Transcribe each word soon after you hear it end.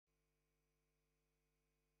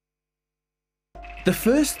The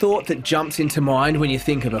first thought that jumps into mind when you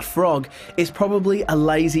think of a frog is probably a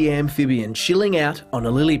lazy amphibian chilling out on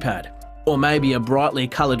a lily pad, or maybe a brightly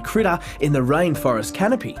coloured critter in the rainforest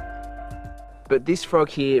canopy. But this frog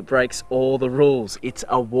here breaks all the rules. It's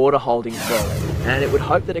a water holding frog, and it would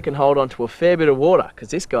hope that it can hold on to a fair bit of water, because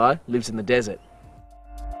this guy lives in the desert.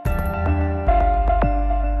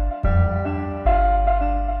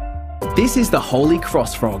 This is the Holy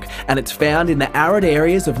Cross frog, and it's found in the arid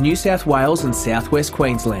areas of New South Wales and southwest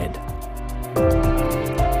Queensland.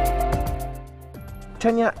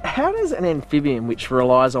 Tanya, how does an amphibian which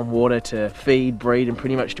relies on water to feed, breed and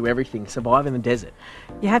pretty much do everything survive in the desert?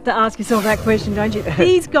 You have to ask yourself that question, don't you?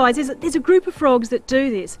 These guys, there's a group of frogs that do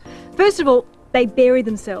this. First of all, they bury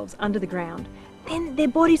themselves under the ground. Then their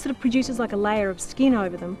body sort of produces like a layer of skin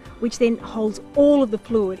over them, which then holds all of the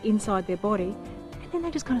fluid inside their body. Then they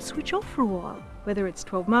just kind of switch off for a while, whether it's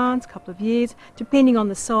 12 months, a couple of years, depending on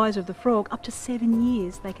the size of the frog, up to 7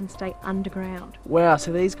 years they can stay underground. Wow,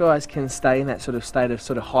 so these guys can stay in that sort of state of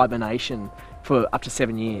hibernation for up to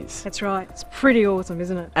 7 years. That's right. It's pretty awesome,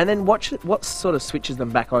 isn't it? And then what sort of switches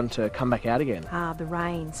them back on to come back out again? The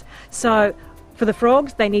rains. So for the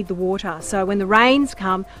frogs, they need the water. So when the rains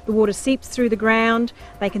come, the water seeps through the ground.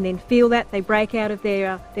 They can then feel that. They break out of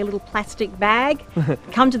their little plastic bag,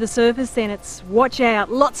 come to the surface, then it's watch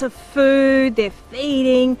out, lots of food, they're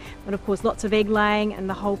feeding, and of course lots of egg laying, and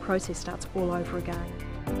the whole process starts all over again.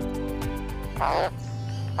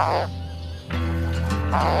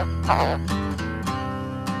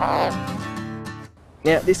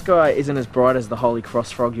 Now, this guy isn't as bright as the Holy Cross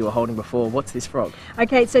frog you were holding before. What's this frog?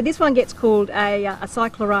 Okay, so this one gets called a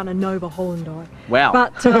Cyclorana nova hollandi. Wow,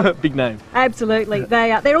 but, big name. Absolutely.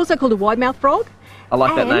 They're also called a wide-mouthed frog. I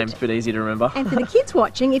like that name, it's a bit easy to remember. And for the kids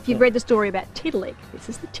watching, if you've read the story about Tiddalik, this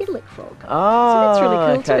is the Tiddalik frog. Oh, so that's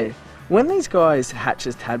really cool too. When these guys hatch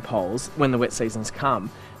as tadpoles, when the wet seasons come,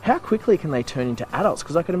 how quickly can they turn into adults?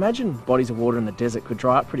 Because I could imagine bodies of water in the desert could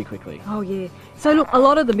dry up pretty quickly. Oh yeah. So look, a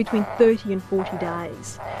lot of them between 30 and 40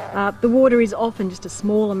 days. The water is often just a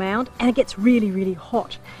small amount and it gets really, really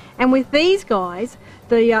hot. And with these guys,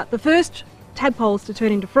 the first tadpoles to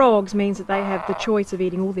turn into frogs means that they have the choice of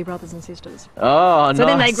eating all their brothers and sisters. Oh, nice. So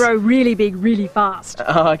then they grow really big, really fast.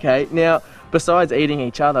 Oh, okay. Now, besides eating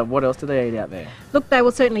each other, what else do they eat out there? Look, they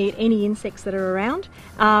will certainly eat any insects that are around.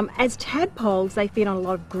 As tadpoles, they feed on a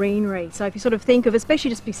lot of greenery. So if you sort of think of, especially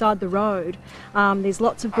just beside the road, there's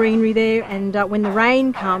lots of greenery there, and when the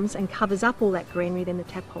rain comes and covers up all that greenery, then the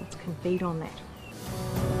tadpoles can feed on that.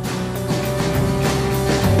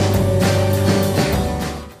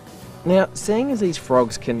 Now, seeing as these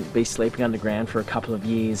frogs can be sleeping underground for a couple of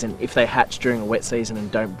years, and if they hatch during a wet season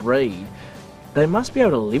and don't breed, they must be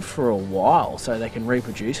able to live for a while so they can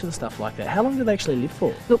reproduce and stuff like that. How long do they actually live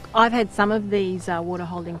for? Look, I've had some of these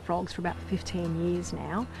water-holding frogs for about 15 years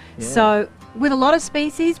now. Yeah. So with a lot of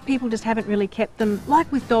species, people just haven't really kept them,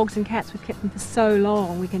 like with dogs and cats, we've kept them for so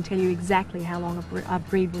long, we can tell you exactly how long a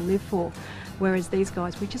breed will live for. Whereas these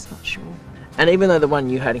guys, we're just not sure. And even though the one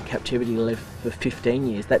you had in captivity lived for 15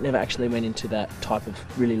 years, that never actually went into that type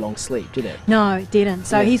of really long sleep, did it? No, it didn't.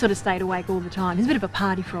 So yeah. He sort of stayed awake all the time. He's a bit of a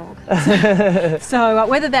party frog. So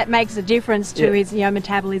whether that makes a difference to his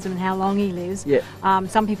metabolism and how long he lives,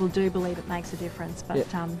 some people do believe it makes a difference, but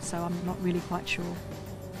so I'm not really quite sure.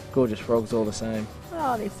 Gorgeous frogs all the same.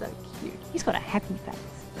 Oh, they're so cute. He's got a happy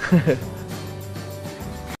face.